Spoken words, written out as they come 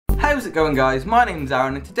How's it going, guys? My name's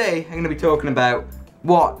Aaron and today I'm going to be talking about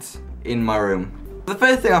what's in my room. The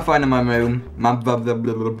first thing I find in my room,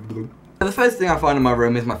 the first thing I find in my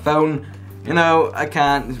room is my phone. You know, I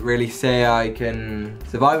can't really say I can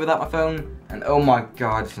survive without my phone. And oh my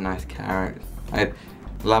god, it's a nice car. I had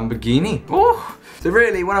Lamborghini. Oh. So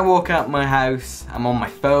really, when I walk out my house, I'm on my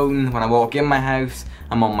phone. When I walk in my house,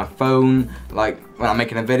 I'm on my phone. Like when I'm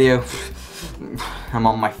making a video, I'm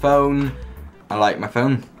on my phone. I like my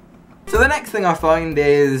phone. So the next thing I find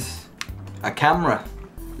is a camera.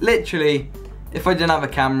 Literally, if I didn't have a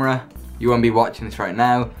camera, you won't be watching this right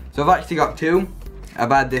now. So I've actually got two.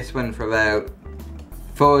 I've had this one for about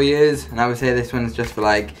 4 years, and I would say this one's just for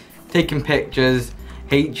like taking pictures,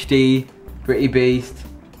 HD, pretty beast.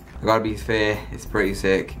 I gotta be fair, it's pretty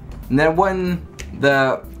sick. And then one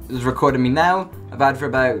that is recording me now, I've had for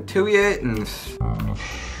about 2 years, and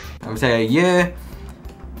I would say a year.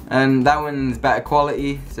 And that one's better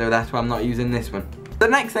quality, so that's why I'm not using this one. The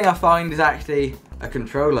next thing I find is actually a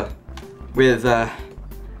controller with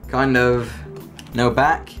kind of no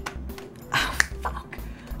back. Oh, fuck.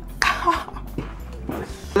 Oh.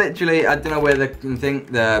 Literally, I don't know where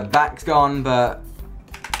the back's gone, but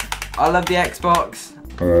I love the Xbox.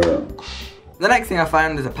 The next thing I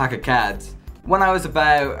found is a pack of cards. When I was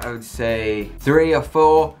about, I would say 3 or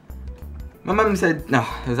 4, my mum said, no,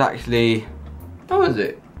 it was actually, what was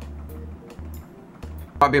it?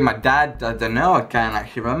 Might be my dad, I don't know, I can't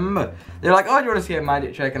actually remember. They're like, oh, do you want to see a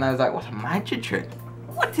magic trick? And I was like, what's a magic trick?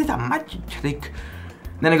 What is a magic trick?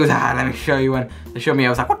 And then he goes, let me show you one. They showed me, I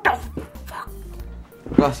was like, what the fuck?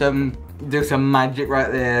 Got some, do some magic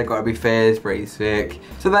right there, gotta be fair, it's pretty sick.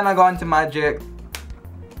 So then I got into magic.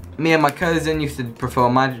 Me and my cousin used to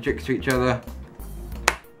perform magic tricks to each other.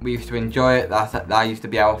 We used to enjoy it, that used to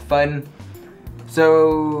be our fun.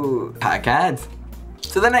 So, pack of cards.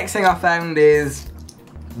 So the next thing I found is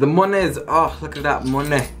the monies. Oh, look at that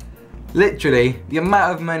money. Literally, the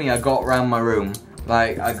amount of money I got around my room.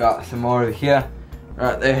 Like, I got some more over here,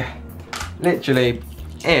 right there. Literally,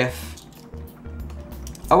 if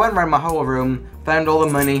I went around my whole room, found all the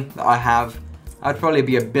money that I have, I'd probably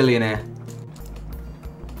be a billionaire.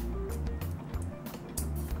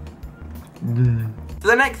 So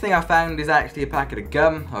the next thing I found is actually a packet of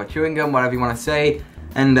gum, or chewing gum, whatever you want to say.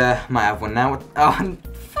 And might have one now. Oh,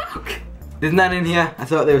 fuck! There's none in here. I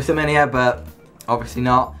thought there was some in here, but obviously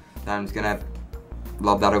not. So I'm just gonna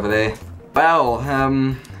lob that over there. Well,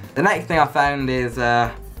 the next thing I found is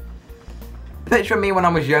a picture of me when I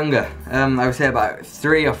was younger. I would say about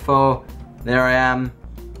 3 or 4. There I am,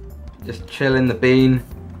 just chilling the bean.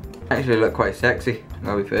 Actually look quite sexy,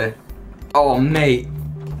 I'll be fair. Oh mate,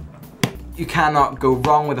 you cannot go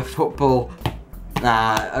wrong with a football.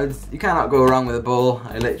 Nah, you cannot go wrong with a ball.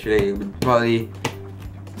 I literally would probably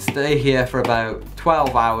stay here for about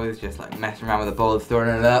 12 hours just like messing around with the ball, throwing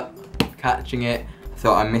it up, catching it. I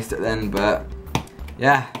thought I missed it then, but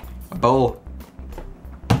yeah, a ball.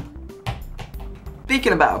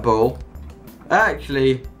 Speaking about a ball, I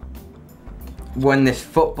actually won this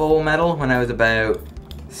football medal when I was about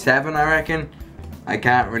 7, I reckon. I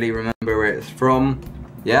can't really remember where it's from.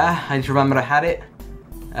 Yeah, I just remember I had it.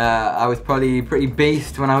 I was probably pretty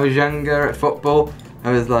beast when I was younger at football. I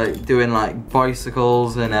was like doing like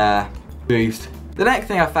bicycles and beast. The next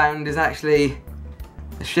thing I found is actually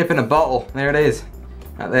a ship in a bottle. There it is,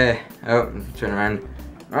 right there. Oh, turn around.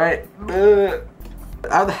 Right.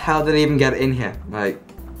 How the hell did I even get it in here? Like,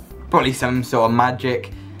 probably some sort of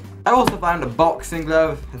magic. I also found a boxing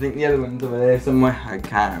glove. I think the other one's over there somewhere. I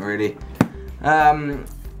can't really.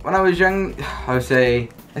 When I was young, I would say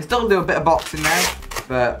I still do a bit of boxing now.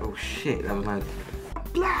 But, oh shit, that was nice.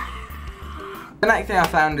 The next thing I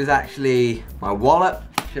found is actually my wallet.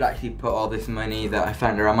 I should actually put all this money that I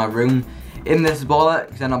found around my room in this wallet,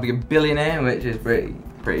 because then I'll be a billionaire, which is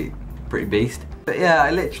pretty beast. But yeah, I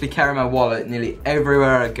literally carry my wallet nearly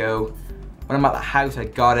everywhere I go. When I'm at the house, I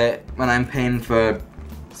got it. When I'm paying for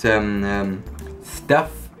some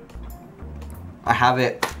stuff, I have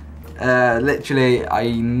it. Literally,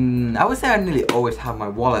 I would say I nearly always have my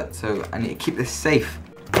wallet, so I need to keep this safe.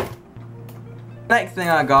 Next thing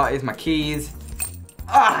I got is my keys.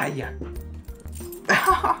 Ah, yeah.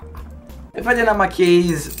 If I didn't have my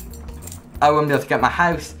keys, I wouldn't be able to get my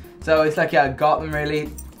house. So it's like, yeah, I got them really.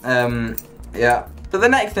 Yeah. So the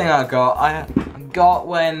next thing I got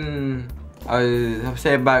when I would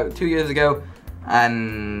say about 2 years ago,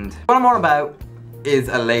 and what I'm on about is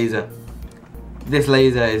a laser. This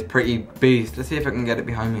laser is pretty beast. Let's see if I can get it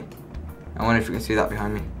behind me. I wonder if you can see that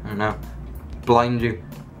behind me. I don't know. Blind you.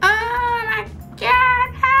 Oh my god.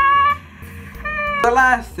 The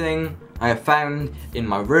last thing I have found in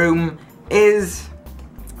my room is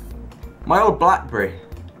my old BlackBerry.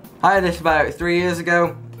 I had this about 3 years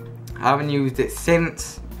ago. I haven't used it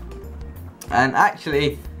since. And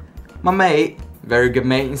actually, my mate, very good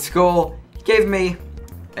mate in school, he gave me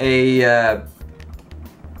a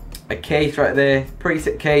case right there, pretty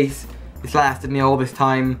sick case. It's lasted me all this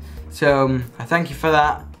time. So I thank you for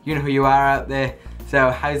that. You know who you are out there. So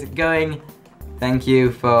how's it going? Thank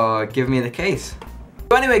you for giving me the case.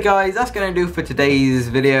 So anyway guys, that's gonna do for today's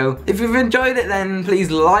video. If you've enjoyed it, then please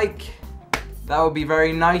like. That would be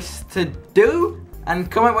very nice to do. And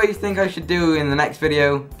comment what you think I should do in the next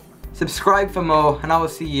video. Subscribe for more, and I will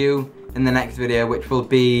see you in the next video, which will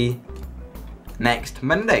be next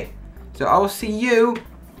Monday. So I will see you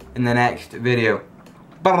in the next video.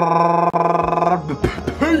 If I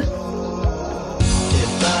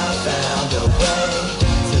found a way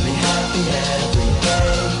to be happy every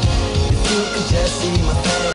day, if you could just see my face.